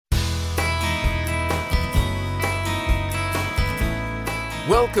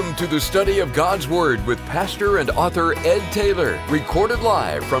Welcome to the study of God's Word with pastor and author Ed Taylor, recorded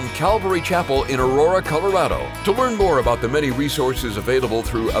live from Calvary Chapel in Aurora, Colorado. To learn more about the many resources available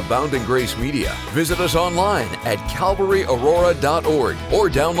through Abounding Grace Media, visit us online at calvaryaurora.org or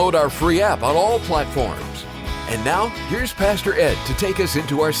download our free app on all platforms. And now, here's Pastor Ed to take us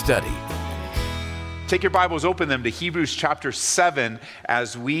into our study. Take your Bibles, open them to Hebrews chapter 7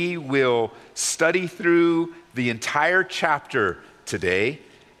 as we will study through the entire chapter today,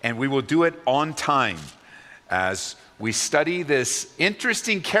 and we will do it on time as we study this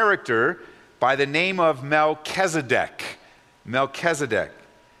interesting character by the name of Melchizedek. Melchizedek.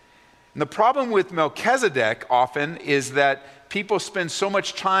 And the problem with Melchizedek often is that people spend so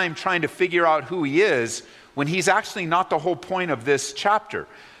much time trying to figure out who he is when he's actually not the whole point of this chapter.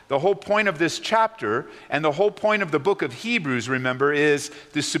 The whole point of this chapter and the whole point of the book of Hebrews, remember, is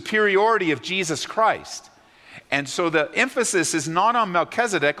the superiority of Jesus Christ. And so the emphasis is not on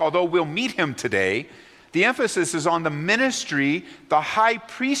Melchizedek, although we'll meet him today. The emphasis is on the ministry, the high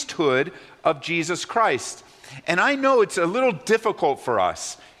priesthood of Jesus Christ. And I know it's a little difficult for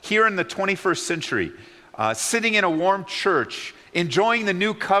us here in the 21st century, sitting in a warm church, enjoying the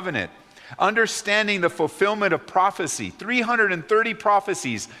new covenant, understanding the fulfillment of prophecy. 330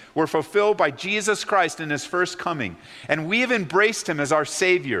 prophecies were fulfilled by Jesus Christ in his first coming. And we have embraced him as our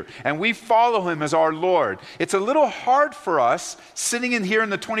Savior. And we follow him as our Lord. It's a little hard for us, sitting in here in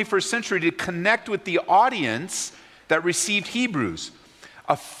the 21st century, to connect with the audience that received Hebrews.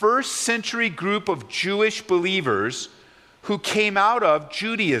 A first century group of Jewish believers who came out of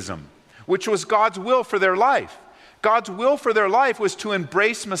Judaism, which was God's will for their life. God's will for their life was to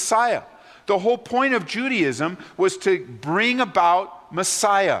embrace Messiah. The whole point of Judaism was to bring about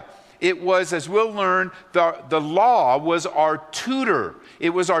Messiah. It was, as we'll learn, the law was our tutor. It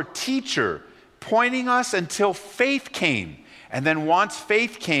was our teacher, pointing us until faith came. And then once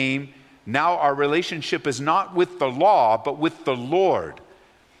faith came, now our relationship is not with the law, but with the Lord.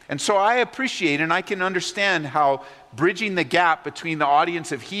 And so I appreciate and I can understand how bridging the gap between the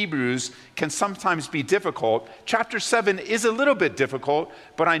audience of Hebrews can sometimes be difficult. Chapter 7 is a little bit difficult,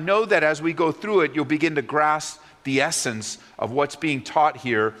 but I know that as we go through it, you'll begin to grasp the essence of what's being taught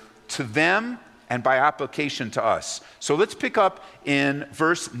here to them and by application to us. So let's pick up in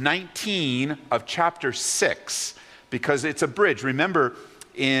verse 19 of chapter 6, because it's a bridge. Remember,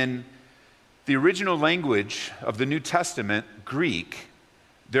 in the original language of the New Testament, Greek,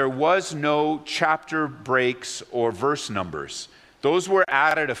 there was no chapter breaks or verse numbers. Those were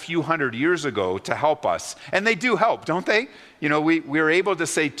added a few hundred years ago to help us. And they do help, don't they? You know, we're able to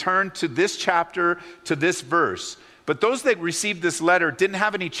say, turn to this chapter, to this verse. But those that received this letter didn't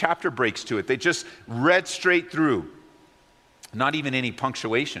have any chapter breaks to it. They just read straight through. Not even any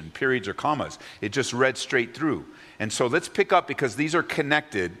punctuation, periods or commas. It just read straight through. And so let's pick up, because these are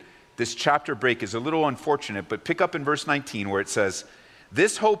connected. This chapter break is a little unfortunate, but pick up in verse 19 where it says,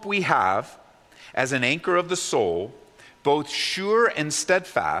 "This hope we have as an anchor of the soul, both sure and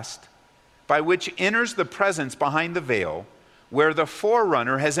steadfast, by which enters the presence behind the veil, where the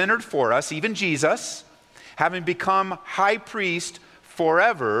forerunner has entered for us, even Jesus, having become high priest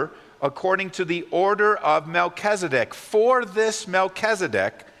forever, according to the order of Melchizedek. For this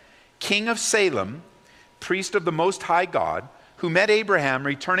Melchizedek, king of Salem, priest of the Most High God, who met Abraham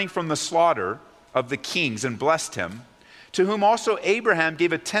returning from the slaughter of the kings and blessed him, to whom also Abraham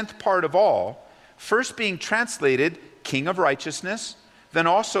gave a 10th part of all, first being translated King of Righteousness, then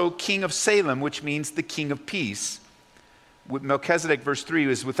also King of Salem, which means the King of Peace." With Melchizedek, verse 3,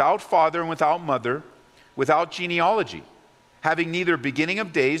 is without father and without mother, without genealogy, having neither beginning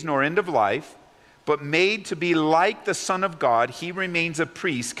of days nor end of life, but made to be like the Son of God, he remains a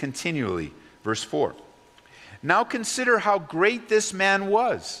priest continually. Verse 4. "Now consider how great this man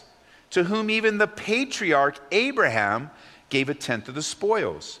was, to whom even the patriarch Abraham gave a 10th of the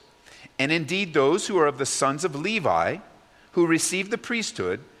spoils. And indeed those who are of the sons of Levi, who receive the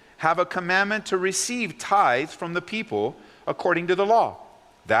priesthood, have a commandment to receive tithes from the people according to the law,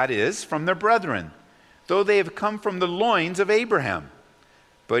 that is, from their brethren, though they have come from the loins of Abraham.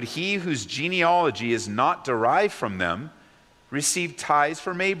 But he whose genealogy is not derived from them received tithes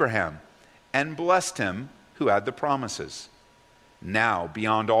from Abraham, and blessed him who had the promises. Now,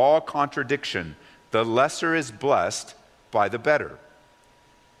 beyond all contradiction, the lesser is blessed by the better.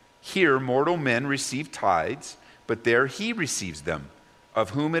 Here mortal men receive tithes, but there he receives them,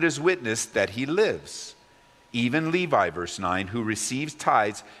 of whom it is witnessed that he lives. Even Levi," verse 9, "who receives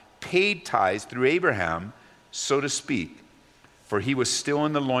tithes, paid tithes through Abraham, so to speak, for he was still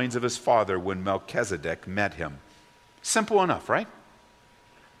in the loins of his father when Melchizedek met him." Simple enough, right?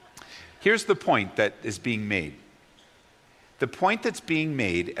 Here's the point that is being made. The point that's being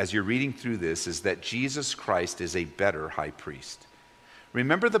made as you're reading through this is that Jesus Christ is a better high priest.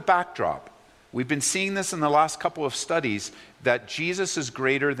 Remember the backdrop. We've been seeing this in the last couple of studies, that Jesus is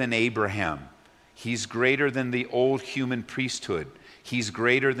greater than Abraham. He's greater than the old human priesthood. He's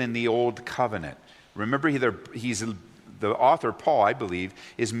greater than the old covenant. Remember, the author, Paul, I believe,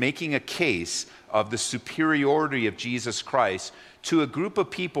 is making a case of the superiority of Jesus Christ to a group of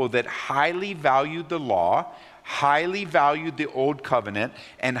people that highly valued the law, highly valued the old covenant,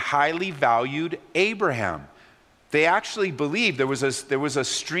 and highly valued Abraham. They actually believed, there was a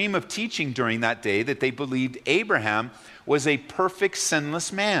stream of teaching during that day that they believed Abraham was a perfect,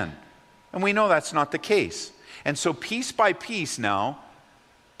 sinless man. And we know that's not the case. And so piece by piece now,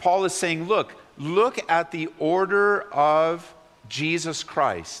 Paul is saying, look at the order of Jesus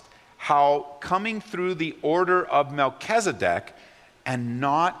Christ, how coming through the order of Melchizedek and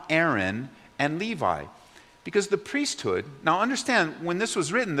not Aaron and Levi. Because the priesthood, now understand, when this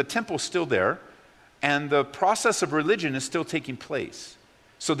was written, the temple's still there, and the process of religion is still taking place.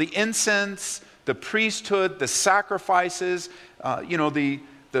 So the incense, the priesthood, the sacrifices, the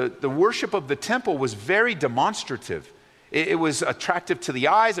worship of the temple was very demonstrative. It was attractive to the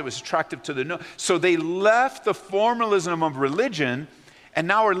eyes, it was attractive to the nose. So they left the formalism of religion and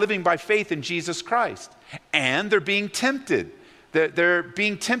now are living by faith in Jesus Christ. And they're being tempted. They're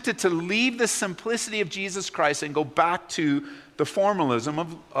being tempted to leave the simplicity of Jesus Christ and go back to the formalism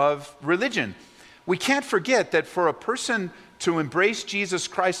of religion. We can't forget that for a person to embrace Jesus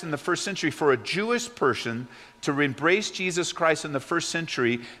Christ in the first century, for a Jewish person to embrace Jesus Christ in the first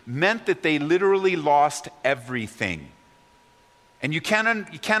century, meant that they literally lost everything. And you can't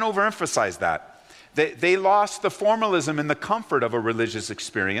overemphasize that. They lost the formalism and the comfort of a religious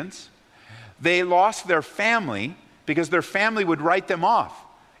experience. They lost their family because their family would write them off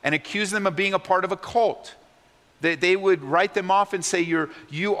and accuse them of being a part of a cult. They would write them off and say,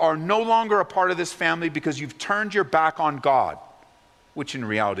 you are no longer a part of this family because you've turned your back on God, which in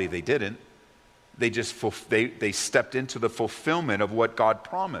reality they didn't. They stepped into the fulfillment of what God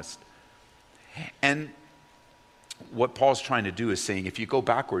promised. And what Paul's trying to do is saying, if you go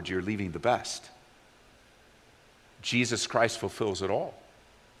backwards, you're leaving the best. Jesus Christ fulfills it all.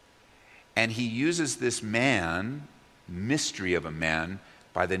 And he uses this mystery of a man,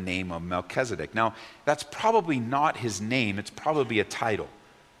 by the name of Melchizedek. Now, that's probably not his name. It's probably a title.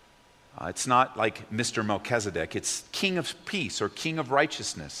 It's not like Mr. Melchizedek. It's King of Peace or King of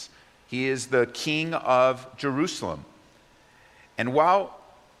Righteousness. He is the King of Jerusalem. And while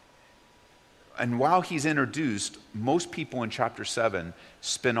he's introduced, most people in chapter 7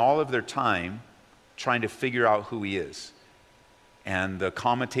 spend all of their time trying to figure out who he is. And the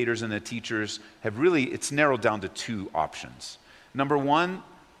commentators and the teachers it's narrowed down to two options. Number one,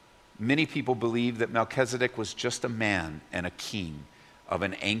 many people believe that Melchizedek was just a man and a king of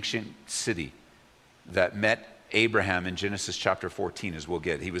an ancient city that met Abraham in Genesis chapter 14, as we'll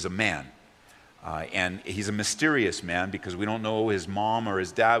get. He was a man. And he's a mysterious man because we don't know his mom or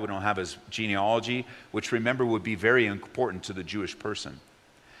his dad. We don't have his genealogy, which, remember, would be very important to the Jewish person.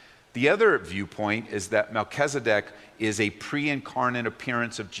 The other viewpoint is that Melchizedek is a pre-incarnate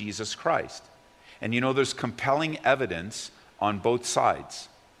appearance of Jesus Christ. And there's compelling evidence on both sides.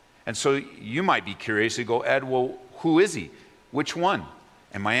 And so you might be curious to go, Ed, well, who is he? Which one?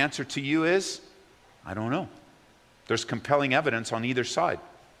 And my answer to you is, I don't know. There's compelling evidence on either side.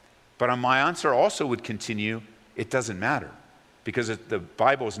 But my answer also would continue, it doesn't matter. Because the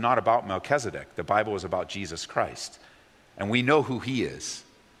Bible is not about Melchizedek. The Bible is about Jesus Christ. And we know who he is.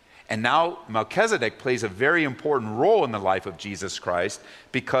 And now Melchizedek plays a very important role in the life of Jesus Christ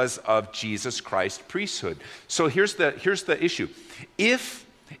because of Jesus Christ's priesthood. So here's the issue. If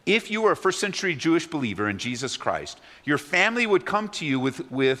you were a first century Jewish believer in Jesus Christ, your family would come to you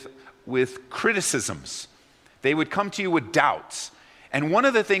with criticisms. They would come to you with doubts. And one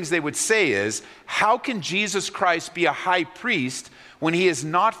of the things they would say is, how can Jesus Christ be a high priest when he is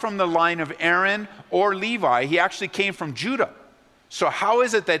not from the line of Aaron or Levi? He actually came from Judah. So how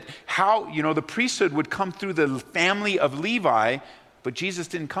is it that the priesthood would come through the family of Levi, but Jesus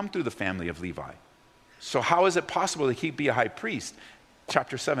didn't come through the family of Levi? So how is it possible that he'd be a high priest?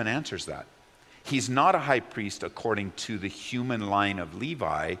 Chapter 7 answers that. He's not a high priest according to the human line of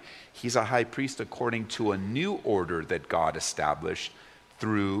Levi. He's a high priest according to a new order that God established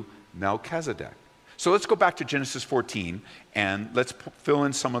through Melchizedek. So let's go back to Genesis 14 and let's fill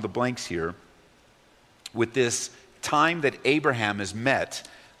in some of the blanks here with this time that Abraham is met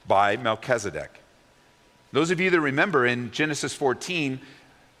by Melchizedek. Those of you that remember in Genesis 14,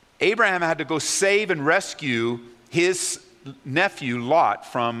 Abraham had to go save and rescue his nephew Lot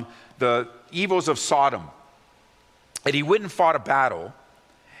from the evils of Sodom. that he went and fought a battle.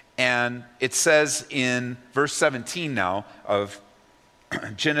 And it says in verse 17 now of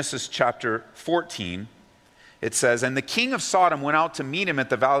Genesis chapter 14, it says, "And the king of Sodom went out to meet him at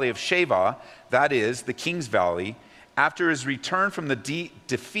the valley of Shaveh," that is, the king's valley, "after his return from the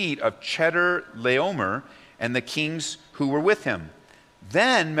defeat of Chedorlaomer and the kings who were with him.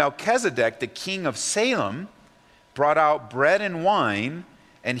 Then Melchizedek, the king of Salem, brought out bread and wine,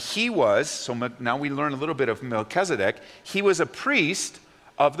 and he was," so now we learn a little bit of Melchizedek, "he was a priest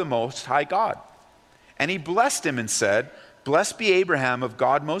of the Most High God. And he blessed him and said, 'Blessed be Abraham of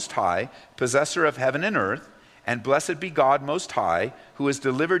God Most High, possessor of heaven and earth, and blessed be God Most High, who has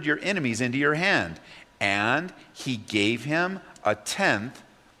delivered your enemies into your hand.' And he gave him a tenth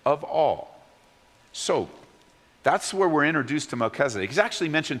of all." So that's where we're introduced to Melchizedek. He's actually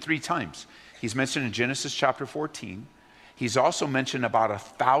mentioned 3 times. He's mentioned in Genesis chapter 14. He's also mentioned about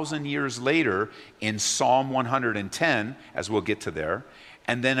 1,000 years later in Psalm 110, as we'll get to there.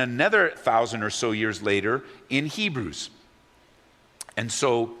 And then another 1,000 or so years later in Hebrews. And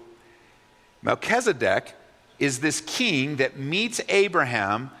so Melchizedek is this king that meets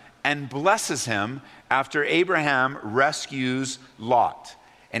Abraham and blesses him after Abraham rescues Lot.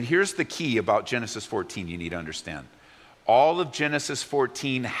 And here's the key about Genesis 14 you need to understand. All of Genesis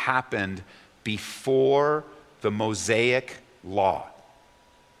 14 happened before the Mosaic law.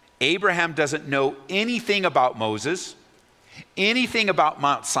 Abraham doesn't know anything about Moses, anything about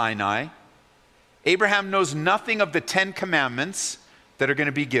Mount Sinai. Abraham knows nothing of the 10 commandments that are going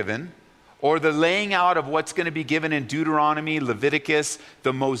to be given, or the laying out of what's going to be given in Deuteronomy, Leviticus,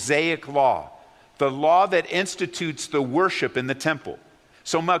 the Mosaic law, the law that institutes the worship in the temple.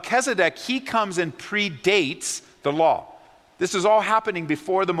 So Melchizedek, he comes and predates the law. This is all happening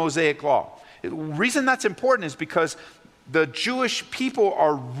before the Mosaic law. The reason that's important is because the Jewish people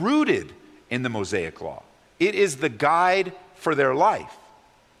are rooted in the Mosaic law. It is the guide for their life.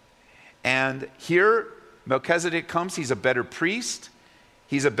 And here Melchizedek comes. He's a better priest.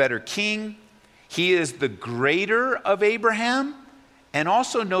 He's a better king. He is the greater of Abraham. And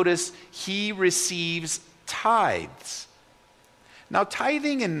also notice he receives tithes. Now,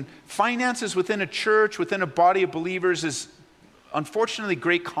 tithing and finances within a church, within a body of believers, is unfortunately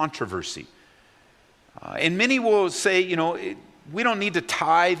great controversy. And many will say, we don't need to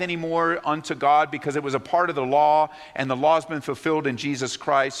tithe anymore unto God because it was a part of the law, and the law has been fulfilled in Jesus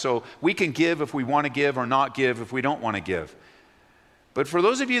Christ, so we can give if we want to give or not give if we don't want to give. But for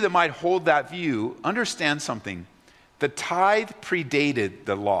those of you that might hold that view, understand something. The tithe predated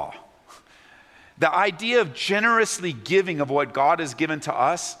the law. The idea of generously giving of what God has given to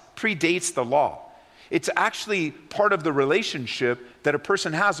us predates the law. It's actually part of the relationship that a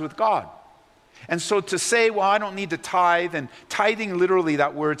person has with God. And so to say, well, I don't need to tithe, and tithing, literally,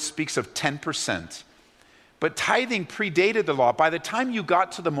 that word speaks of 10%. But tithing predated the law. By the time you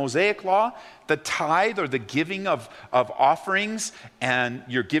got to the Mosaic law, the tithe, or the giving of offerings, and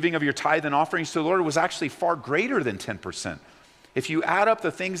your giving of your tithe and offerings to the Lord, was actually far greater than 10%. If you add up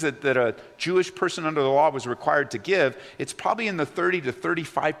the things that a Jewish person under the law was required to give, it's probably in the 30 to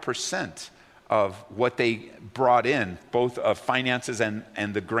 35% of what they brought in, both of finances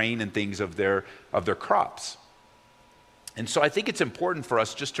and the grain and things of their crops. And so I think it's important for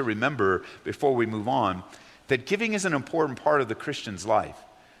us just to remember, before we move on, that giving is an important part of the Christian's life.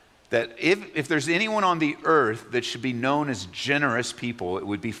 That if there's anyone on the earth that should be known as generous people, it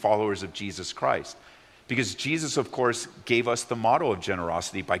would be followers of Jesus Christ. Because Jesus, of course, gave us the model of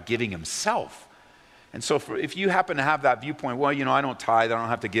generosity by giving himself. And so if you happen to have that viewpoint, well, I don't tithe, I don't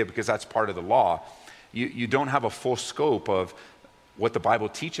have to give because that's part of the law, you don't have a full scope of what the Bible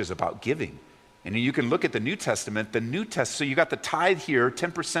teaches about giving. And you can look at the New Testament, so you got the tithe here,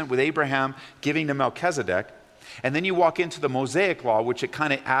 10% with Abraham giving to Melchizedek, and then you walk into the Mosaic law, which it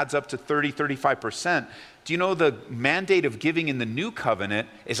kind of adds up to 30, 35%. Do you know the mandate of giving in the New Covenant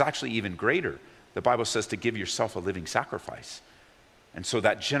is actually even greater? The Bible says to give yourself a living sacrifice. And so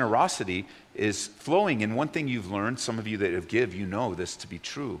that generosity is flowing. And one thing you've learned, some of you that have give, you know this to be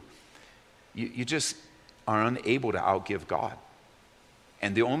true. You just are unable to outgive God.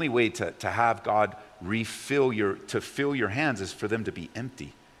 And the only way to have God fill your hands is for them to be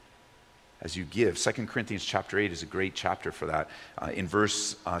empty as you give. 2 Corinthians chapter 8 is a great chapter for that. In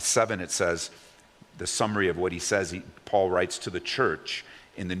verse 7 it says, the summary of what he says, Paul writes to the church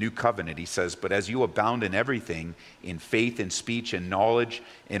in the new covenant. He says, "But as you abound in everything, in faith, in speech, in knowledge,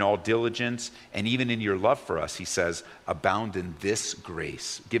 in all diligence, and even in your love for us," he says, "abound in this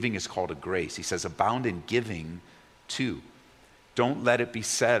grace." Giving is called a grace. He says, "Abound in giving too." Don't let it be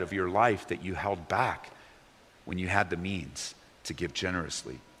said of your life that you held back when you had the means to give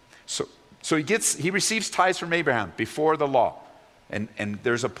generously. So So he receives tithes from Abraham before the law. And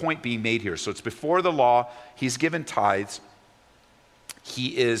there's a point being made here. So it's before the law, he's given tithes.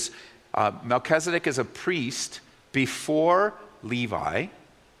 Melchizedek is a priest before Levi,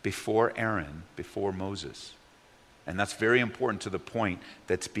 before Aaron, before Moses. And that's very important to the point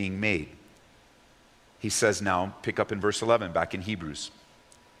that's being made. He says now, pick up in verse 11, back in Hebrews.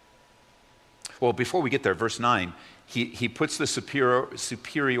 Well, before we get there, verse 9, he puts the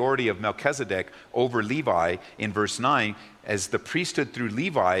superiority of Melchizedek over Levi in verse 9. As the priesthood through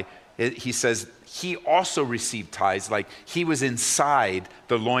Levi, he says he also received tithes, like he was inside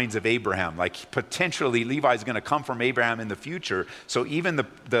the loins of Abraham. Like potentially Levi is going to come from Abraham in the future. So even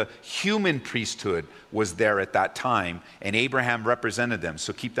the human priesthood was there at that time, and Abraham represented them.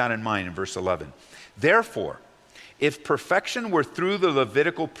 So keep that in mind in verse 11. Therefore, if perfection were through the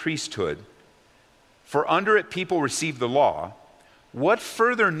Levitical priesthood, for under it people received the law, what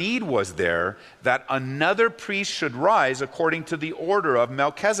further need was there that another priest should rise according to the order of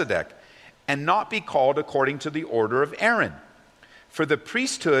Melchizedek, and not be called according to the order of Aaron? For the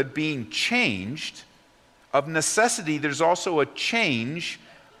priesthood being changed, of necessity there's also a change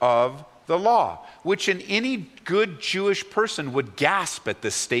of the law, which in any good Jewish person would gasp at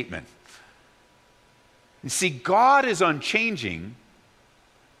this statement. You see, God is unchanging,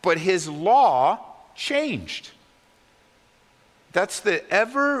 but his law changed. That's the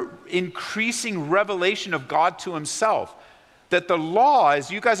ever-increasing revelation of God to himself. That the law, as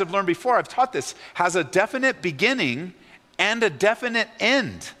you guys have learned before, I've taught this, has a definite beginning and a definite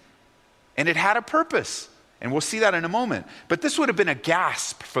end. And it had a purpose. And we'll see that in a moment. But this would have been a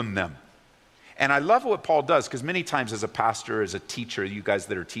gasp from them. And I love what Paul does, because many times as a pastor, as a teacher, you guys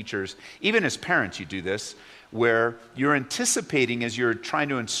that are teachers, even as parents, you do this, where you're anticipating as you're trying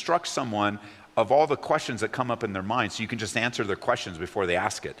to instruct someone of all the questions that come up in their mind, so you can just answer their questions before they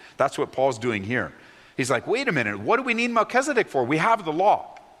ask it. That's what Paul's doing here. He's like, wait a minute, what do we need Melchizedek for? We have the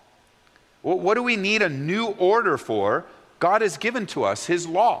law. What do we need a new order for? God has given to us his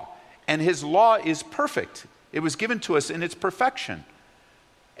law, and his law is perfect. It was given to us in its perfection.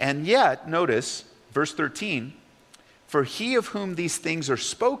 And yet, notice, verse 13, for he of whom these things are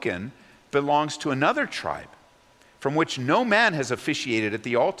spoken belongs to another tribe, from which no man has officiated at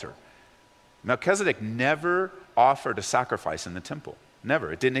the altar. Melchizedek never offered a sacrifice in the temple.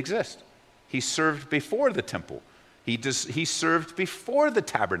 Never. It didn't exist. He served before the temple. He served before the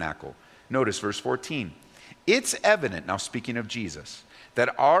tabernacle. Notice verse 14. It's evident, now speaking of Jesus,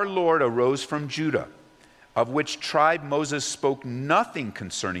 that our Lord arose from Judah, of which tribe Moses spoke nothing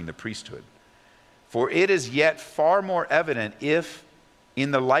concerning the priesthood. For it is yet far more evident if, in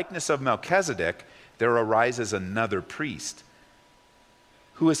the likeness of Melchizedek, there arises another priest,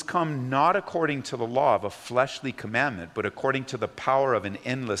 who has come not according to the law of a fleshly commandment, but according to the power of an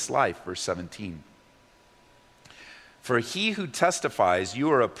endless life. Verse 17. For he who testifies,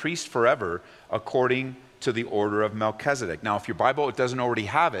 you are a priest forever, according to the order of Melchizedek. Now, if your Bible doesn't already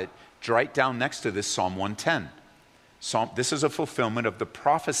have it, write down next to this Psalm 110. This is a fulfillment of the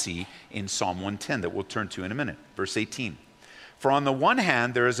prophecy in Psalm 110 that we'll turn to in a minute. Verse 18. For on the one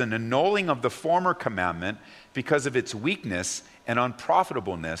hand, there is an annulling of the former commandment because of its weakness and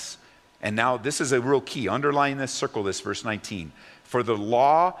unprofitableness. And now this is a real key. Underline this, circle this, verse 19. For the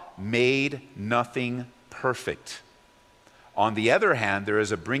law made nothing perfect. On the other hand, there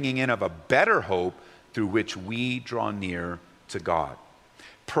is a bringing in of a better hope through which we draw near to God.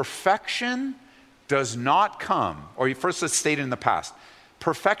 Perfection does not come, or first let's state it in the past.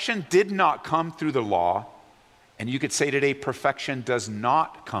 Perfection did not come through the law. And you could say today, perfection does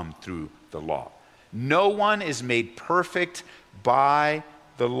not come through the law. No one is made perfect by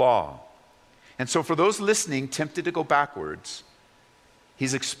the law. And so for those listening, tempted to go backwards,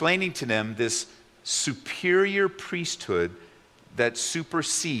 he's explaining to them this superior priesthood that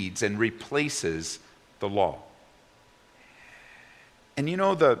supersedes and replaces the law. And you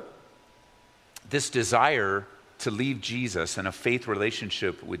know, this desire to leave Jesus and a faith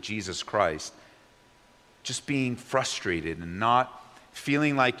relationship with Jesus Christ, just being frustrated and not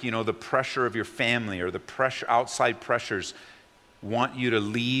feeling like, the pressure of your family or the pressure, outside pressures want you to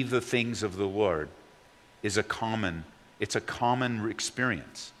leave the things of the Lord it's a common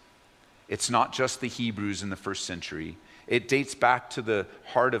experience. It's not just the Hebrews in the first century. It dates back to the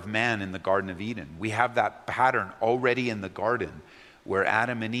heart of man in the Garden of Eden. We have that pattern already in the garden where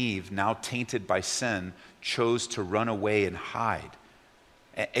Adam and Eve, now tainted by sin, chose to run away and hide,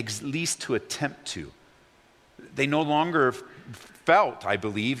 at least to attempt to. They no longer felt, I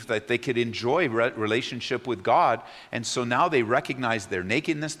believe, that they could enjoy relationship with God. And so now they recognize their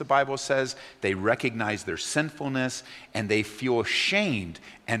nakedness, the Bible says. They recognize their sinfulness, and they feel ashamed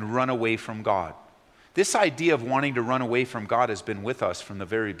and run away from God. This idea of wanting to run away from God has been with us from the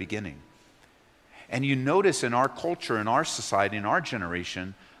very beginning. And you notice in our culture, in our society, in our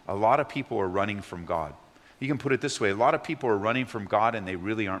generation, a lot of people are running from God. You can put it this way, a lot of people are running from God and they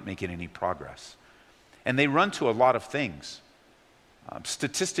really aren't making any progress. And they run to a lot of things.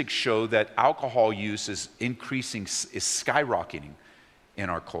 Statistics show that alcohol use is increasing, is skyrocketing in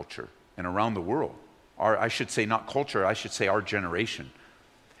our culture and around the world. I should say not culture, I should say our generation.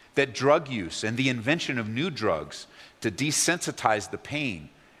 That drug use and the invention of new drugs to desensitize the pain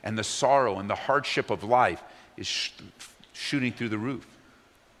and the sorrow and the hardship of life is shooting through the roof.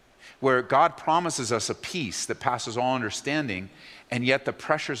 Where God promises us a peace that passes all understanding, and yet the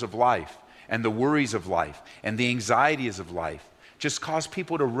pressures of life and the worries of life and the anxieties of life just cause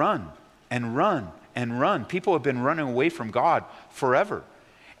people to run and run and run. People have been running away from God forever.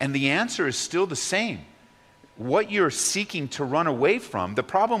 And the answer is still the same. What you're seeking to run away from, the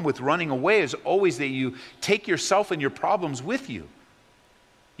problem with running away is always that you take yourself and your problems with you.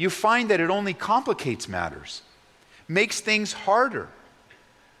 You find that it only complicates matters, makes things harder.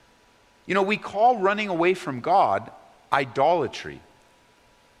 You know, we call running away from God idolatry.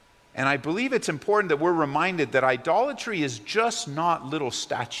 And I believe it's important that we're reminded that idolatry is just not little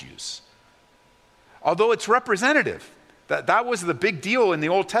statues. Although it's representative. That was the big deal in the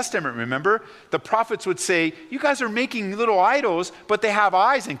Old Testament, remember? The prophets would say, you guys are making little idols, but they have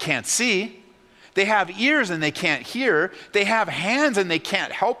eyes and can't see. They have ears and they can't hear. They have hands and they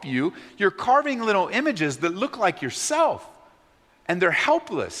can't help you. You're carving little images that look like yourself. And they're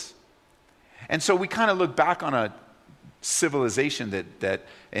helpless. And so we kind of look back on a civilization that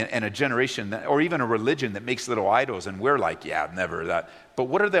and a generation that, or even a religion that makes little idols, and we're like, yeah, never that. But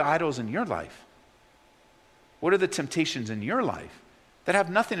what are the idols in your life? What are the temptations in your life that have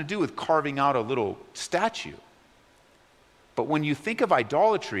nothing to do with carving out a little statue? But when you think of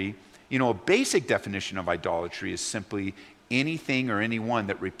idolatry, you know, a basic definition of idolatry is simply anything or anyone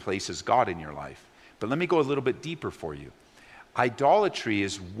that replaces God in your life. But let me go a little bit deeper for you. Idolatry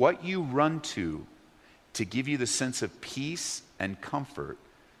is what you run to give you the sense of peace and comfort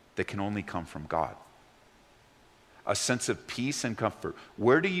that can only come from God. A sense of peace and comfort.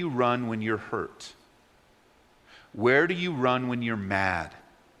 Where do you run when you're hurt? Where do you run when you're mad?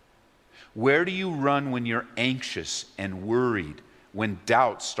 Where do you run when you're anxious and worried, when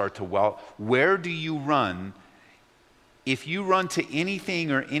doubts start to well? Where do you run? If you run to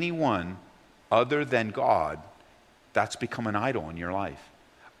anything or anyone other than God, that's become an idol in your life.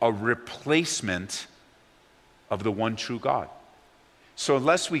 A replacement of the one true God. So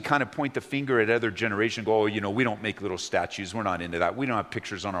unless we kind of point the finger at other generations and go, oh, you know, we don't make little statues. We're not into that. We don't have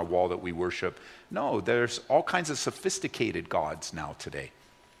pictures on our wall that we worship. No, there's all kinds of sophisticated gods now today.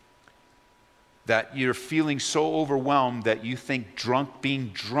 That you're feeling so overwhelmed that you think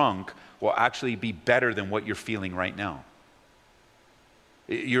being drunk will actually be better than what you're feeling right now.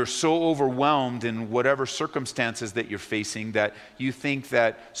 You're so overwhelmed in whatever circumstances that you're facing that you think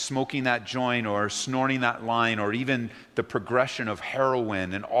that smoking that joint or snorting that line or even the progression of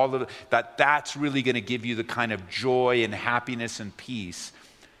heroin and all of that's really going to give you the kind of joy and happiness and peace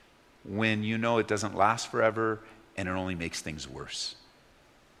when you know it doesn't last forever and it only makes things worse.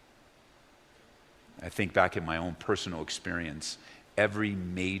 I think back in my own personal experience, every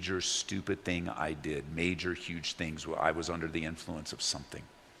major stupid thing I did, major huge things, where I was under the influence of something.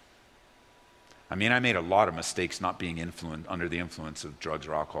 I mean, I made a lot of mistakes not being under the influence of drugs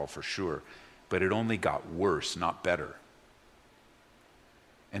or alcohol for sure, but it only got worse, not better.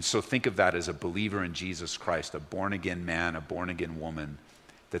 And so think of that as a believer in Jesus Christ, a born-again man, a born-again woman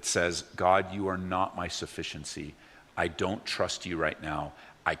that says, God, you are not my sufficiency. I don't trust you right now.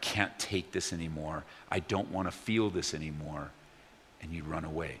 I can't take this anymore. I don't want to feel this anymore. And you run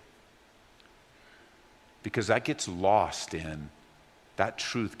away. Because that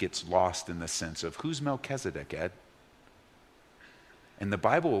truth gets lost in the sense of, who's Melchizedek, Ed? And the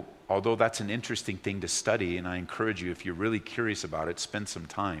Bible, although that's an interesting thing to study, and I encourage you, if you're really curious about it, spend some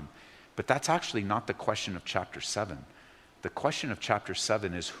time. But that's actually not the question of chapter 7. The question of chapter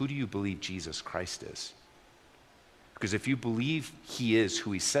 7 is, who do you believe Jesus Christ is? Because if you believe he is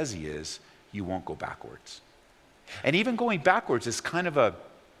who he says he is, you won't go backwards. And even going backwards is kind of a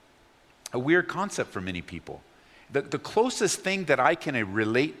weird concept for many people. The closest thing that I can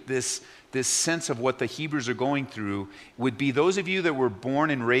relate this sense of what the Hebrews are going through would be those of you that were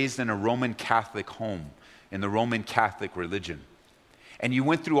born and raised in a Roman Catholic home, in the Roman Catholic religion. and you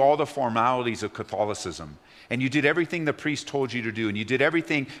went through all the formalities of Catholicism, and you did everything the priest told you to do, and you did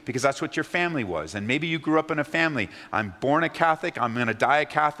everything because that's what your family was. And maybe you grew up in a family. I'm born a Catholic, I'm going to die a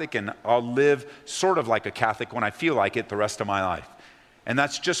Catholic, and I'll live sort of like a Catholic when I feel like it the rest of my life. And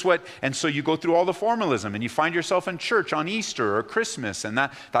that's just and so you go through all the formalism, and you find yourself in church on Easter or Christmas, and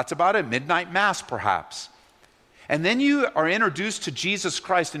that's about it, midnight mass perhaps. And then you are introduced to Jesus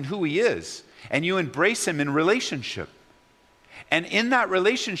Christ and who he is, and you embrace him in relationship. And in that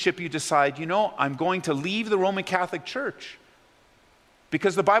relationship, you decide, I'm going to leave the Roman Catholic Church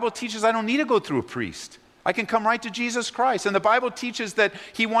because the Bible teaches I don't need to go through a priest. I can come right to Jesus Christ. And the Bible teaches that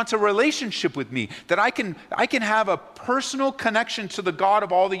he wants a relationship with me, that I can have a personal connection to the God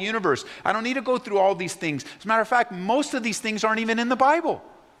of all the universe. I don't need to go through all these things. As a matter of fact, most of these things aren't even in the Bible.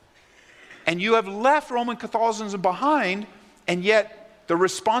 And you have left Roman Catholicism behind, and yet the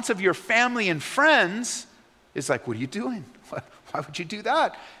response of your family and friends is like, what are you doing? Why would you do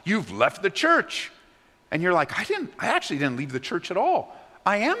that? You've left the church. And you're like, I actually didn't leave the church at all.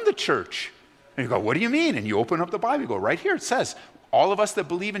 I am the church. And you go, what do you mean? And you open up the Bible, you go, right here it says, all of us that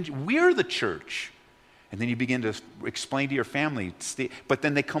believe in, we're the church. And then you begin to explain to your family, but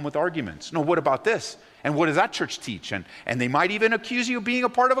then they come with arguments. No, what about this? And what does that church teach? And they might even accuse you of being a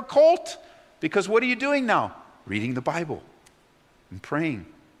part of a cult. Because what are you doing now? Reading the Bible and praying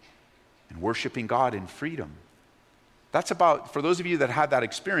and worshiping God in freedom. That's about, for those of you that had that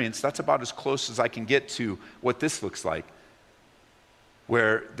experience, that's about as close as I can get to what this looks like,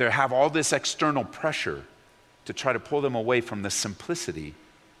 where they have all this external pressure to try to pull them away from the simplicity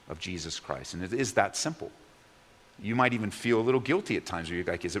of Jesus Christ. And it is that simple. You might even feel a little guilty at times where you're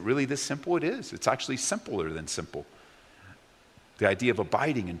like, is it really this simple? It is. It's actually simpler than simple. The idea of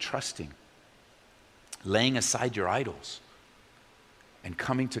abiding and trusting, laying aside your idols, and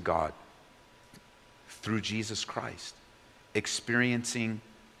coming to God through Jesus Christ, experiencing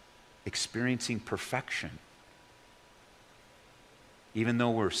perfection. Even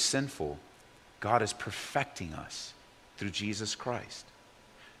though we're sinful, God is perfecting us through Jesus Christ.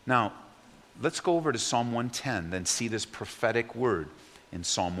 Now, let's go over to Psalm 110, then see this prophetic word in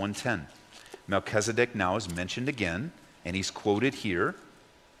Psalm 110. Melchizedek now is mentioned again, and he's quoted here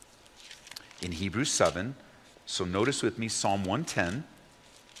in Hebrews 7. So notice with me Psalm 110.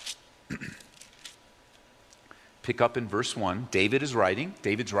 Pick up in verse 1. David's writing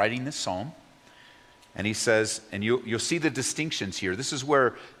this psalm. And he says, and you'll see the distinctions here. This is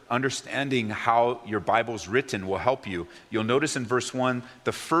where understanding how your Bible's written will help you. You'll notice in verse 1,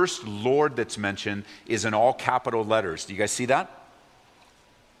 the first Lord that's mentioned is in all capital letters. Do you guys see that?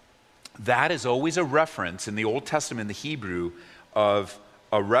 That is always a reference in the Old Testament, the Hebrew, of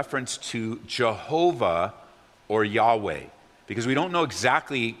a reference to Jehovah or Yahweh. Because we don't know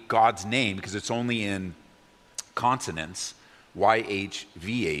exactly God's name because it's only in consonants,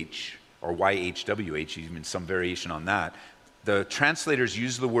 YHVH or YHWH, even some variation on that. The translators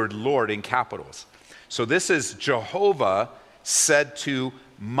use the word Lord in capitals. So this is Jehovah said to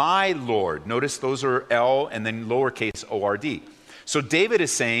my Lord. Notice those are L and then lowercase O-R-D. So David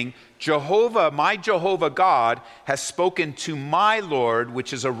is saying, Jehovah, my Jehovah God, has spoken to my Lord,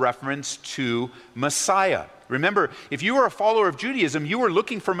 which is a reference to Messiah. Remember, if you were a follower of Judaism, you were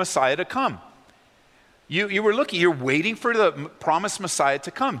looking for Messiah to come. You're waiting for the promised Messiah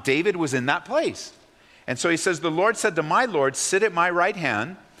to come. David was in that place. And so he says, the Lord said to my Lord, sit at my right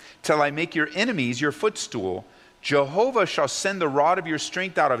hand till I make your enemies your footstool. Jehovah shall send the rod of your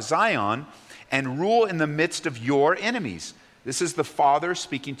strength out of Zion and rule in the midst of your enemies. This is the Father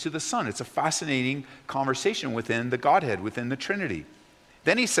speaking to the Son. It's a fascinating conversation within the Godhead, within the Trinity.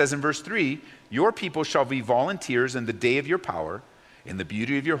 Then he says in verse 3, your people shall be volunteers in the day of your power, in the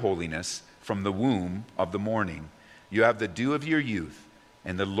beauty of your holiness, from the womb of the morning. You have the dew of your youth.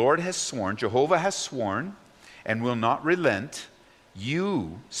 And the Lord has sworn, Jehovah has sworn, and will not relent.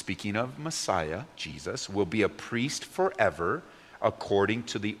 You, speaking of Messiah, Jesus, will be a priest forever according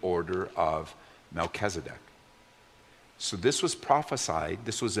to the order of Melchizedek. So this was prophesied.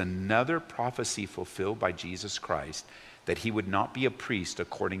 This was another prophecy fulfilled by Jesus Christ, that he would not be a priest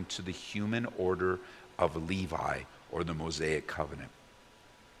according to the human order of Levi or the Mosaic covenant.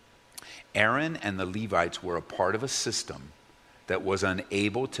 Aaron and the Levites were a part of a system that was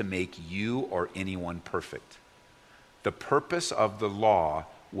unable to make you or anyone perfect. The purpose of the law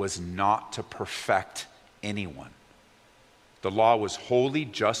was not to perfect anyone. The law was holy,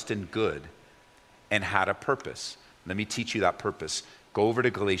 just, and good, and had a purpose. Let me teach you that purpose. Go over to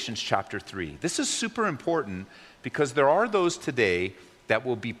Galatians chapter 3. This is super important because there are those today that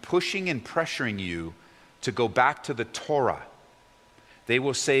will be pushing and pressuring you to go back to the Torah. They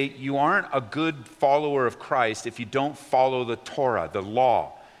will say, you aren't a good follower of Christ if you don't follow the Torah, the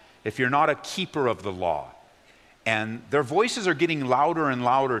law, if you're not a keeper of the law. And their voices are getting louder and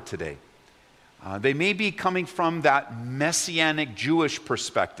louder today. They may be coming from that messianic Jewish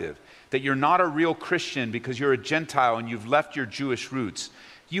perspective, that you're not a real Christian because you're a Gentile and you've left your Jewish roots.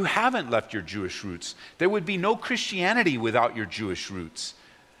 You haven't left your Jewish roots. There would be no Christianity without your Jewish roots.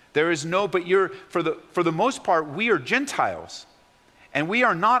 There is no, but for the most part, we are Gentiles, and we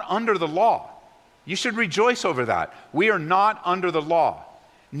are not under the law. You should rejoice over that. We are not under the law.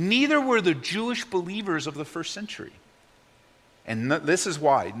 Neither were the Jewish believers of the first century. And this is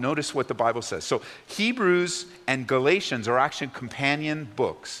why. Notice what the Bible says. So Hebrews and Galatians are actually companion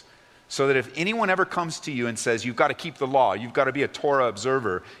books. So that if anyone ever comes to you and says, you've got to keep the law, you've got to be a Torah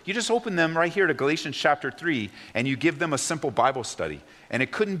observer, you just open them right here to Galatians chapter 3, and you give them a simple Bible study. And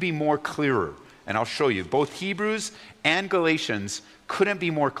it couldn't be more clearer. And I'll show you. Both Hebrews and Galatians couldn't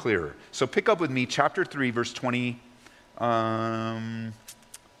be more clearer. So pick up with me, chapter 3, verse 20.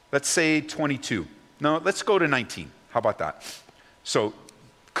 Let's say 22. No, let's go to 19. How about that? So,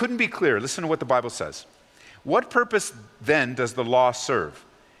 couldn't be clearer. Listen to what the Bible says. What purpose then does the law serve?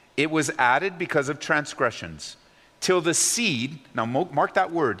 It was added because of transgressions, till the seed, now mark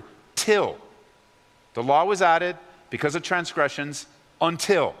that word, till. The law was added because of transgressions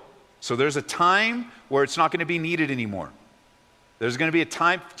until. So there's a time where it's not going to be needed anymore. There's going to be a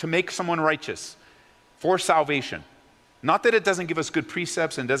time to make someone righteous for salvation. Not that it doesn't give us good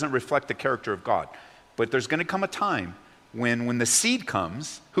precepts and doesn't reflect the character of God, but there's going to come a time when the seed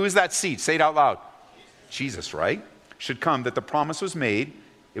comes. Who is that seed? Say it out loud. Jesus, right? Should come, that the promise was made.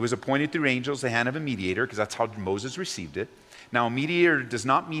 It was appointed through angels, the hand of a mediator, because that's how Moses received it. Now, a mediator does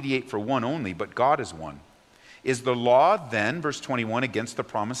not mediate for one only, but God is one. Is the law then, verse 21, against the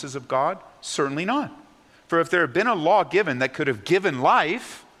promises of God? Certainly not. For if there had been a law given that could have given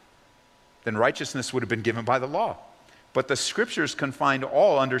life, then righteousness would have been given by the law. But the scriptures confined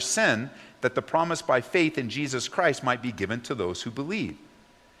all under sin, that the promise by faith in Jesus Christ might be given to those who believe.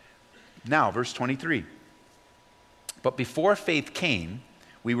 Now, verse 23. But before faith came,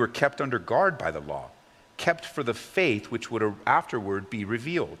 we were kept under guard by the law, kept for the faith which would afterward be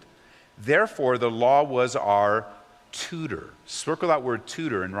revealed. Therefore, the law was our tutor. Circle that word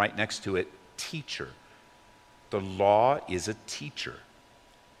tutor and write next to it, teacher. The law is a teacher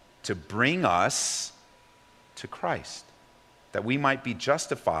to bring us to Christ, that we might be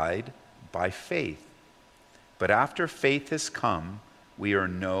justified by faith. But after faith has come, we are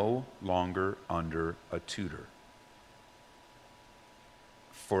no longer under a tutor.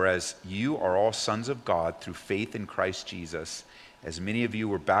 For as you are all sons of God through faith in Christ Jesus, as many of you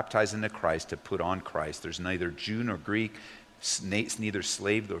were baptized into Christ to put on Christ. There's neither Jew nor Greek, neither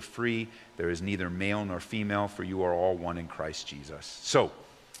slave nor free. There is neither male nor female, for you are all one in Christ Jesus. So,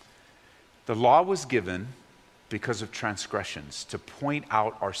 the law was given because of transgressions, to point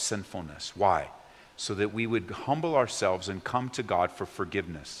out our sinfulness. Why? So that we would humble ourselves and come to God for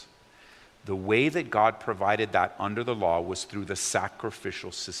forgiveness. The way that God provided that under the law was through the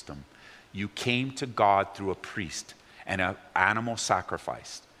sacrificial system. You came to God through a priest and an animal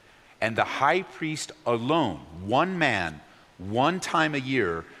sacrifice. And the high priest alone, one man, one time a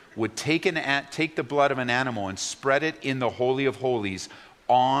year, would take the blood of an animal and spread it in the Holy of Holies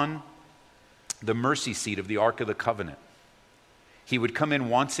on the mercy seat of the Ark of the Covenant. He would come in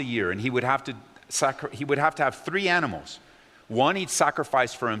once a year, and he would have to have 3 animals. One he'd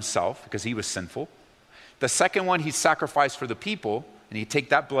sacrifice for himself because he was sinful. The second one he'd sacrifice for the people, and he'd take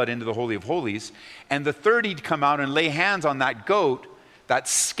that blood into the Holy of Holies. And the third he'd come out and lay hands on that goat, that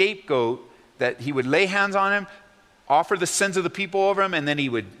scapegoat, that he would lay hands on him, offer the sins of the people over him, and then he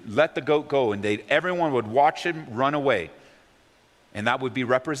would let the goat go, and everyone would watch him run away. And that would be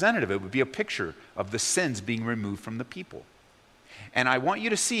representative. It would be a picture of the sins being removed from the people. And I want you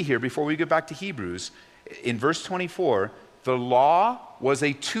to see here, before we get back to Hebrews, in verse 24, the law was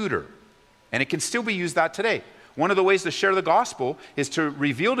a tutor. And it can still be used that today. One of the ways to share the gospel is to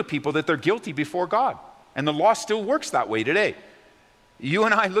reveal to people that they're guilty before God. And the law still works that way today. You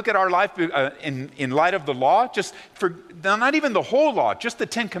and I look at our life in light of the law, just for not even the whole law, just the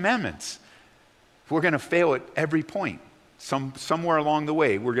 10 Commandments. We're going to fail at every point. Somewhere along the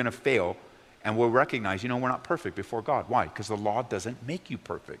way, we're going to fail, and we'll recognize, we're not perfect before God. Why? Because the law doesn't make you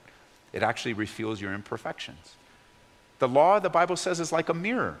perfect. It actually reveals your imperfections. The law, the Bible says, is like a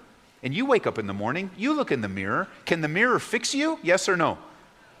mirror. And you wake up in the morning, you look in the mirror. Can the mirror fix you? Yes or no?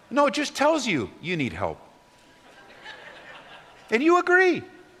 No, it just tells you need help. And you agree.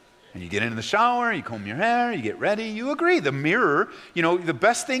 And you get in the shower, you comb your hair, you get ready, you agree. The mirror, the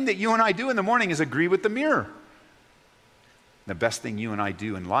best thing that you and I do in the morning is agree with the mirror. The best thing you and I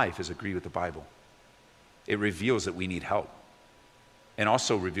do in life is agree with the Bible. It reveals that we need help, and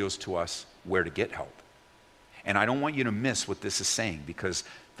also reveals to us where to get help. And I don't want you to miss what this is saying, because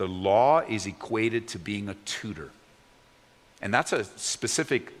the law is equated to being a tutor. And that's a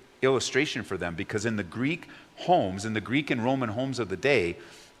specific illustration for them, because in the Greek homes, in the Greek and Roman homes of the day,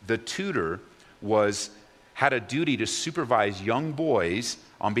 the tutor had a duty to supervise young boys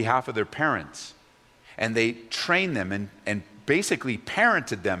on behalf of their parents. And they trained them and basically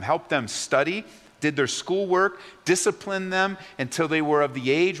parented them, helped them study, did their schoolwork, disciplined them until they were of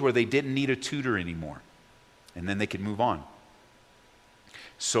the age where they didn't need a tutor anymore. And then they could move on.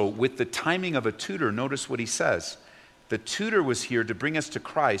 So with the timing of a tutor, notice what he says. The tutor was here to bring us to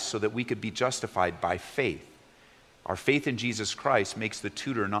Christ so that we could be justified by faith. Our faith in Jesus Christ makes the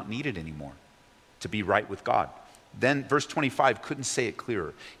tutor not needed anymore to be right with God. Then verse 25 couldn't say it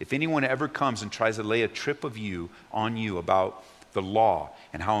clearer. If anyone ever comes and tries to lay a trip on you about the law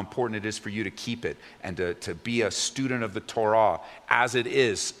and how important it is for you to keep it and to be a student of the Torah as it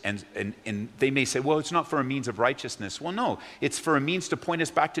is, and they may say, well, it's not for a means of righteousness. Well, no, it's for a means to point us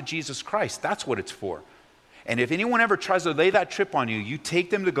back to Jesus Christ. That's what it's for. And if anyone ever tries to lay that trip on you, you take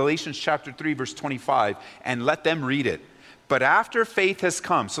them to Galatians chapter 3, verse 25, and let them read it. But after faith has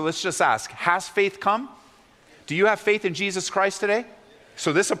come, so let's just ask, has faith come? Do you have faith in Jesus Christ today?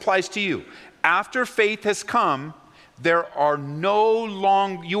 So this applies to you. After faith has come, you are no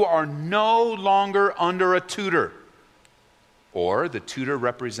longer under a tutor. Or the tutor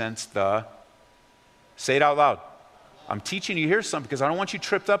represents say it out loud. I'm teaching you here something because I don't want you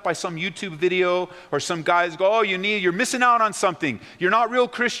tripped up by some YouTube video or some guys go, oh, you're missing out on something. You're not real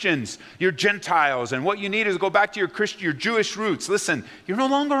Christians. You're Gentiles. And what you need is go back to your Jewish roots. Listen, you're no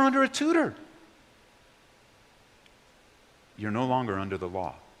longer under a tutor. You're no longer under the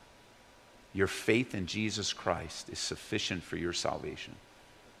law. Your faith in Jesus Christ is sufficient for your salvation.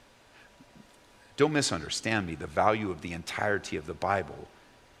 Don't misunderstand me. The value of the entirety of the Bible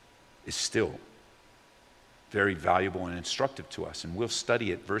is still very valuable and instructive to us. And we'll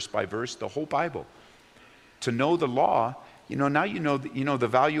study it verse by verse, the whole Bible. To know the law, now you know the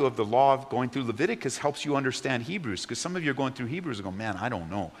value of the law of going through Leviticus helps you understand Hebrews. Because some of you are going through Hebrews and go, man, I don't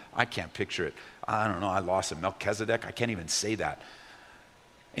know. I can't picture it. I don't know. I lost a Melchizedek. I can't even say that.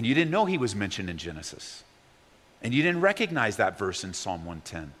 And you didn't know he was mentioned in Genesis. And you didn't recognize that verse in Psalm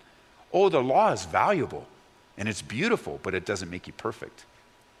 110. Oh, the law is valuable and it's beautiful, but it doesn't make you perfect.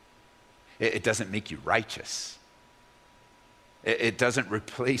 It doesn't make you righteous. It doesn't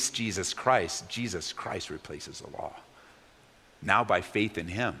replace Jesus Christ. Jesus Christ replaces the law. Now by faith in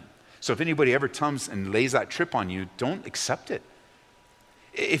him. So if anybody ever comes and lays that trip on you, don't accept it.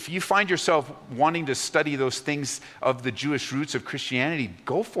 If you find yourself wanting to study those things of the Jewish roots of Christianity,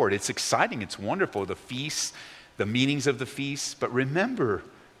 go for it. It's exciting. It's wonderful. The feasts, the meanings of the feasts. But remember.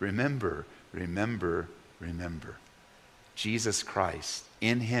 Jesus Christ.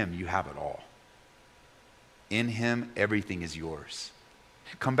 In him, you have it all. In him, everything is yours.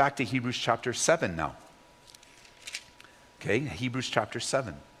 Come back to Hebrews chapter 7 now. Okay, Hebrews chapter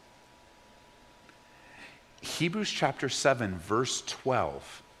 7. Hebrews chapter 7, verse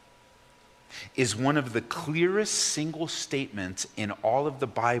 12 is one of the clearest single statements in all of the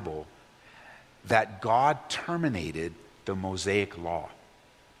Bible that God terminated the Mosaic law.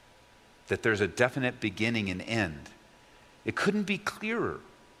 That there's a definite beginning and end. It couldn't be clearer.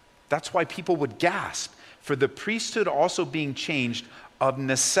 That's why people would gasp. For the priesthood also being changed, of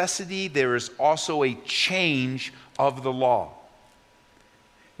necessity there is also a change of the law.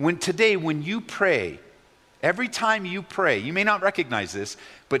 When you pray, every time you pray, you may not recognize this,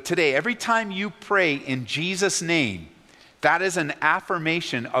 but today, every time you pray in Jesus' name, that is an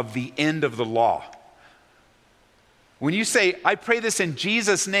affirmation of the end of the law. When you say, I pray this in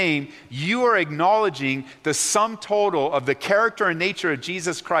Jesus' name, you are acknowledging the sum total of the character and nature of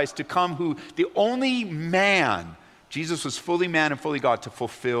Jesus Christ to come, who the only man, Jesus was fully man and fully God, to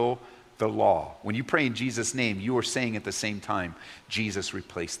fulfill the law. When you pray in Jesus' name, you are saying at the same time, Jesus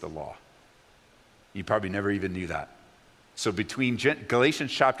replaced the law. You probably never even knew that. So between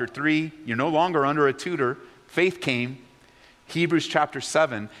Galatians chapter 3, you're no longer under a tutor. Faith came. Hebrews chapter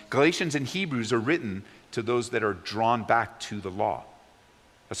 7, Galatians and Hebrews are written to those that are drawn back to the law.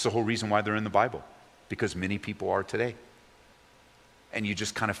 That's the whole reason why they're in the Bible, because many people are today. And you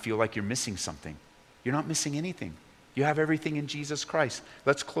just kind of feel like you're missing something. You're not missing anything. You have everything in Jesus Christ.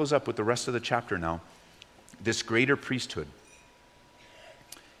 Let's close up with the rest of the chapter now. This greater priesthood.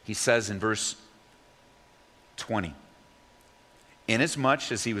 He says in verse 20,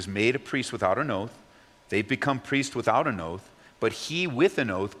 inasmuch as he was made a priest without an oath, they've become priests without an oath, but he with an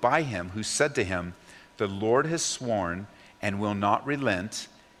oath by him who said to him, the Lord has sworn, and will not relent.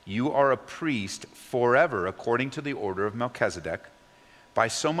 You are a priest forever according to the order of Melchizedek. By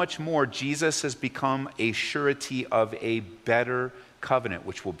so much more, Jesus has become a surety of a better covenant,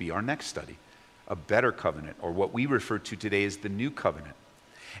 which will be our next study. A better covenant, or what we refer to today as the new covenant.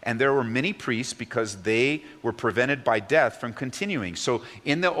 And there were many priests because they were prevented by death from continuing. So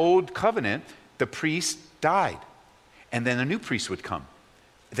in the old covenant, the priest died, and then a new priest would come.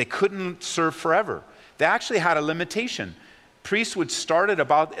 They couldn't serve forever. They actually had a limitation. Priests would start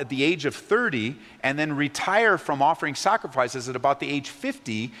at the age of 30 and then retire from offering sacrifices at about the age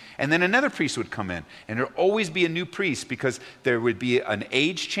 50, and then another priest would come in. And there would always be a new priest because there would be an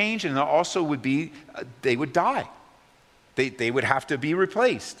age change, and there also would be, they would die. They would have to be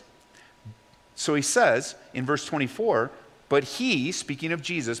replaced. So he says in verse 24, but he, speaking of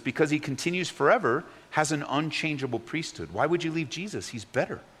Jesus, because he continues forever, has an unchangeable priesthood. Why would you leave Jesus? He's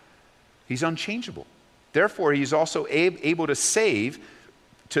better. He's unchangeable. Therefore, he's also able to save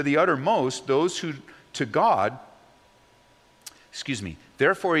to the uttermost those who to God,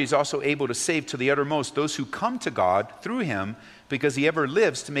 therefore he's also able to save to the uttermost those who come to God through him, because he ever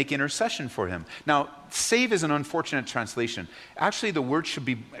lives to make intercession for him. Now, save is an unfortunate translation. Actually, the word should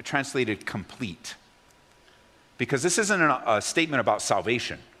be translated complete, because this isn't a statement about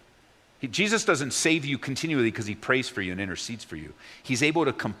salvation. Jesus doesn't save you continually because he prays for you and intercedes for you. He's able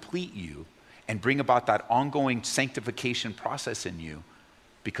to complete you and bring about that ongoing sanctification process in you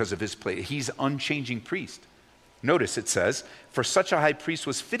because of his play. He's unchanging priest. Notice it says, for such a high priest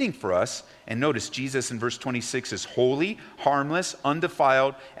was fitting for us. And notice Jesus in verse 26 is holy, harmless,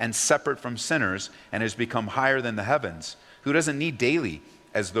 undefiled, and separate from sinners, and has become higher than the heavens, who doesn't need daily,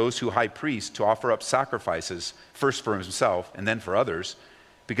 as those who high priest, to offer up sacrifices, first for himself and then for others,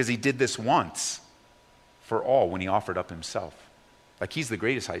 because he did this once for all when he offered up himself. Like, he's the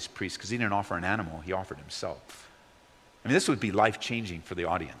greatest high priest because he didn't offer an animal, he offered himself. I mean, this would be life-changing for the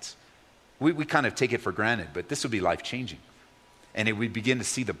audience. We kind of take it for granted, but this would be life-changing. And we begin to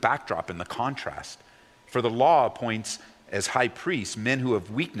see the backdrop and the contrast. For the law appoints as high priests men who have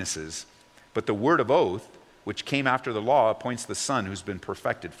weaknesses, but the word of oath, which came after the law, appoints the Son who's been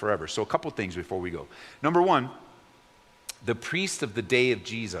perfected forever. So a couple things before we go. Number one, the priests of the day of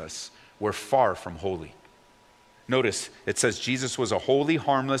Jesus were far from holy. Notice, it says Jesus was a holy,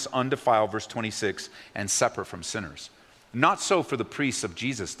 harmless, undefiled, verse 26, and separate from sinners. Not so for the priests of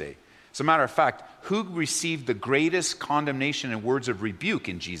Jesus' day. As a matter of fact, who received the greatest condemnation and words of rebuke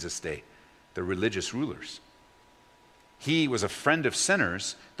in Jesus' day? The religious rulers. He was a friend of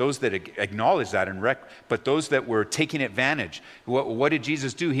sinners, those that acknowledged that, but those that were taking advantage. What did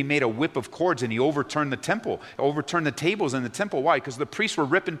Jesus do? He made a whip of cords and he overturned the temple, overturned the tables in the temple. Why? Because the priests were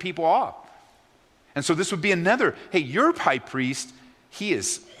ripping people off. And so this would be another, hey, your high priest, he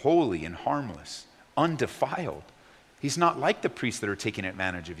is holy and harmless, undefiled. He's not like the priests that are taking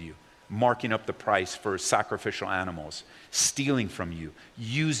advantage of you, marking up the price for sacrificial animals, stealing from you,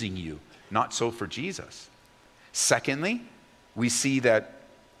 using you. Not so for Jesus. Secondly, we see that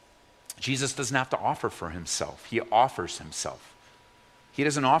Jesus doesn't have to offer for himself. He offers himself. He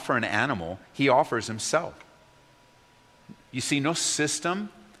doesn't offer an animal. He offers himself. You see, no system,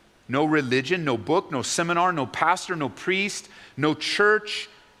 no religion, no book, no seminar, no pastor, no priest, no church,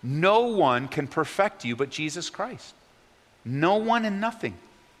 no one can perfect you but Jesus Christ. No one and nothing.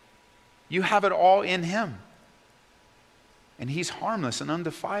 You have it all in him. And he's harmless and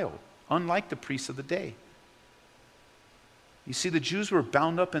undefiled, unlike the priests of the day. You see, the Jews were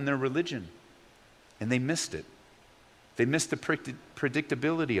bound up in their religion, and they missed it. They missed the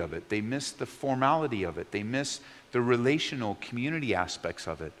predictability of it. They missed the formality of it. They missed the relational community aspects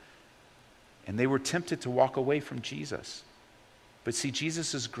of it. And they were tempted to walk away from Jesus. But see,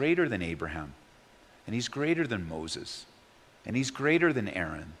 Jesus is greater than Abraham, and he's greater than Moses, and he's greater than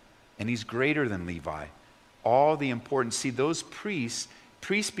Aaron, and he's greater than Levi. All the important, see, those priests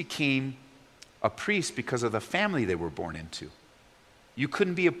became a priest because of the family they were born into. You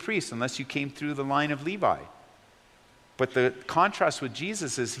couldn't be a priest unless you came through the line of Levi. But the contrast with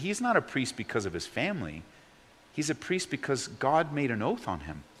Jesus is he's not a priest because of his family. He's a priest because God made an oath on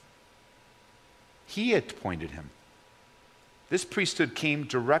him. He had appointed him. This priesthood came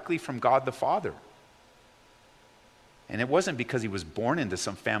directly from God the Father. And it wasn't because he was born into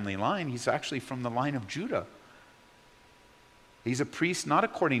some family line. He's actually from the line of Judah. He's a priest not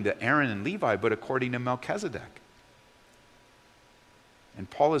according to Aaron and Levi, but according to Melchizedek. And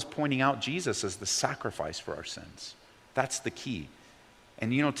Paul is pointing out Jesus as the sacrifice for our sins. That's the key.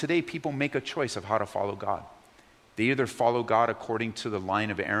 And you know, today people make a choice of how to follow God. They either follow God according to the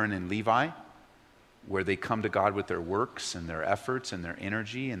line of Aaron and Levi, where they come to God with their works and their efforts and their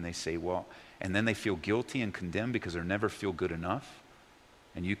energy, and they say, well, and then they feel guilty and condemned because they never feel good enough.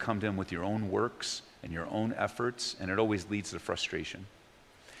 And you come to Him with your own works and your own efforts, and it always leads to frustration.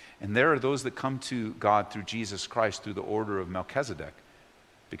 And there are those that come to God through Jesus Christ, through the order of Melchizedek.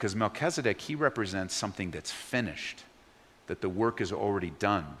 Because Melchizedek, he represents something that's finished, that the work is already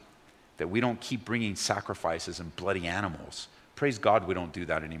done, that we don't keep bringing sacrifices and bloody animals. Praise God we don't do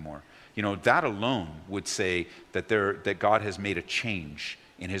that anymore. You know, that alone would say that God has made a change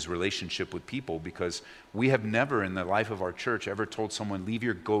in His relationship with people, because we have never in the life of our church ever told someone, leave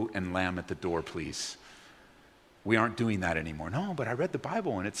your goat and lamb at the door, please. We aren't doing that anymore. No, but I read the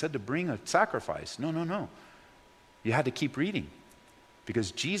Bible and it said to bring a sacrifice. No. You had to keep reading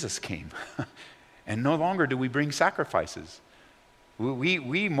because Jesus came. And no longer do we bring sacrifices.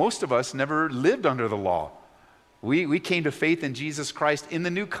 We most of us never lived under the law. We came to faith in Jesus Christ in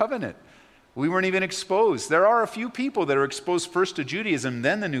the new covenant. We weren't even exposed. There are a few people that are exposed first to Judaism,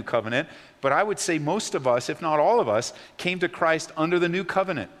 then the new covenant. But I would say most of us, if not all of us, came to Christ under the new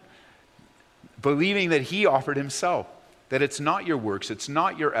covenant, believing that He offered Himself, that it's not your works, it's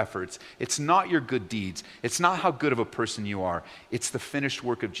not your efforts, it's not your good deeds, it's not how good of a person you are. It's the finished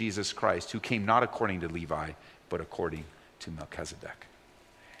work of Jesus Christ, who came not according to Levi, but according to Melchizedek.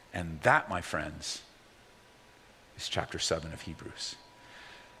 And that, my friends, is chapter 7 of Hebrews.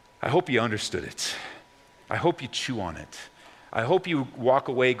 I hope you understood it. I hope you chew on it. I hope you walk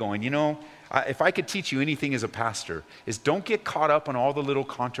away going, you know, if I could teach you anything as a pastor, is don't get caught up on all the little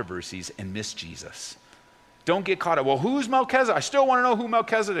controversies and miss Jesus. Don't get caught up, well, who's Melchizedek? I still want to know who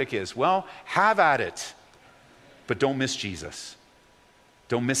Melchizedek is. Well, have at it. But don't miss Jesus.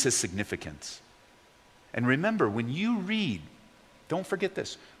 Don't miss His significance. And remember, when you read, don't forget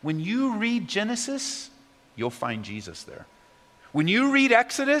this, when you read Genesis, you'll find Jesus there. When you read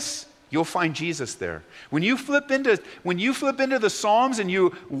Exodus, you'll find Jesus there. When you flip into the Psalms and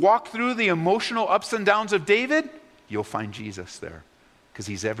you walk through the emotional ups and downs of David, you'll find Jesus there, because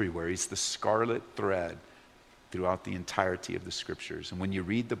He's everywhere. He's the scarlet thread throughout the entirety of the Scriptures. And when you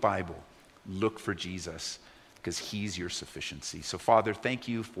read the Bible, look for Jesus, because He's your sufficiency. So Father, thank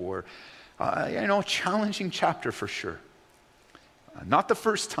You for a challenging chapter for sure. Not the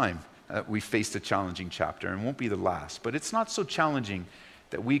first time we faced a challenging chapter, and won't be the last, but it's not so challenging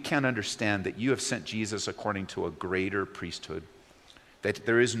that we can't understand that You have sent Jesus according to a greater priesthood, that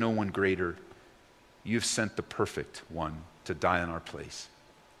there is no one greater. You've sent the perfect one to die in our place.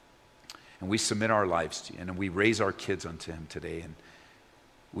 And we submit our lives to You, and we raise our kids unto Him today, and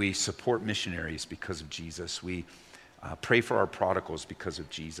we support missionaries because of Jesus. We pray for our prodigals because of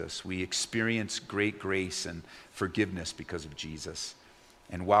Jesus. We experience great grace and forgiveness because of Jesus.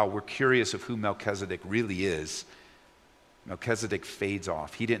 And while we're curious of who Melchizedek really is, Melchizedek fades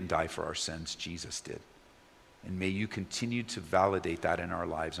off. He didn't die for our sins, Jesus did. And may You continue to validate that in our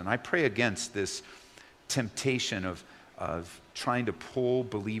lives. And I pray against this temptation of trying to pull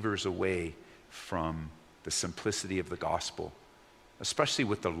believers away from the simplicity of the gospel, especially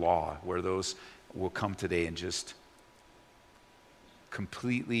with the law, where those will come today and just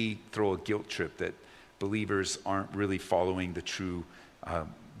completely throw a guilt trip that believers aren't really following the true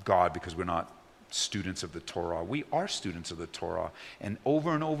God because we're not students of the Torah. We are students of the Torah. And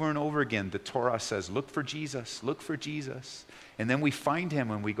over and over again, the Torah says, look for Jesus, look for Jesus. And then we find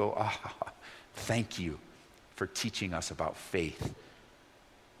Him and we go, thank You for teaching us about faith.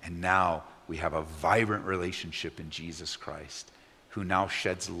 And now we have a vibrant relationship in Jesus Christ, who now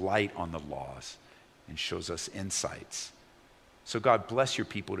sheds light on the laws and shows us insights. So God, bless Your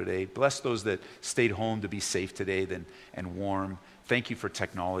people today. Bless those that stayed home to be safe today and warm. Thank You for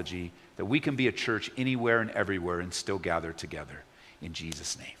technology, that we can be a church anywhere and everywhere and still gather together. In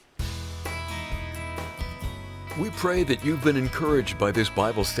Jesus' name. We pray that you've been encouraged by this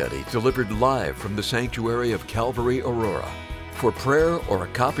Bible study delivered live from the sanctuary of Calvary, Aurora. For prayer or a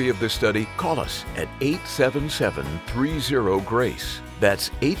copy of this study, call us at 877-30-GRACE. That's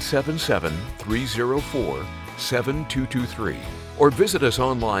 877-304-7223. Or visit us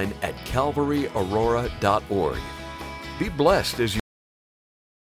online at calvaryaurora.org. Be blessed as you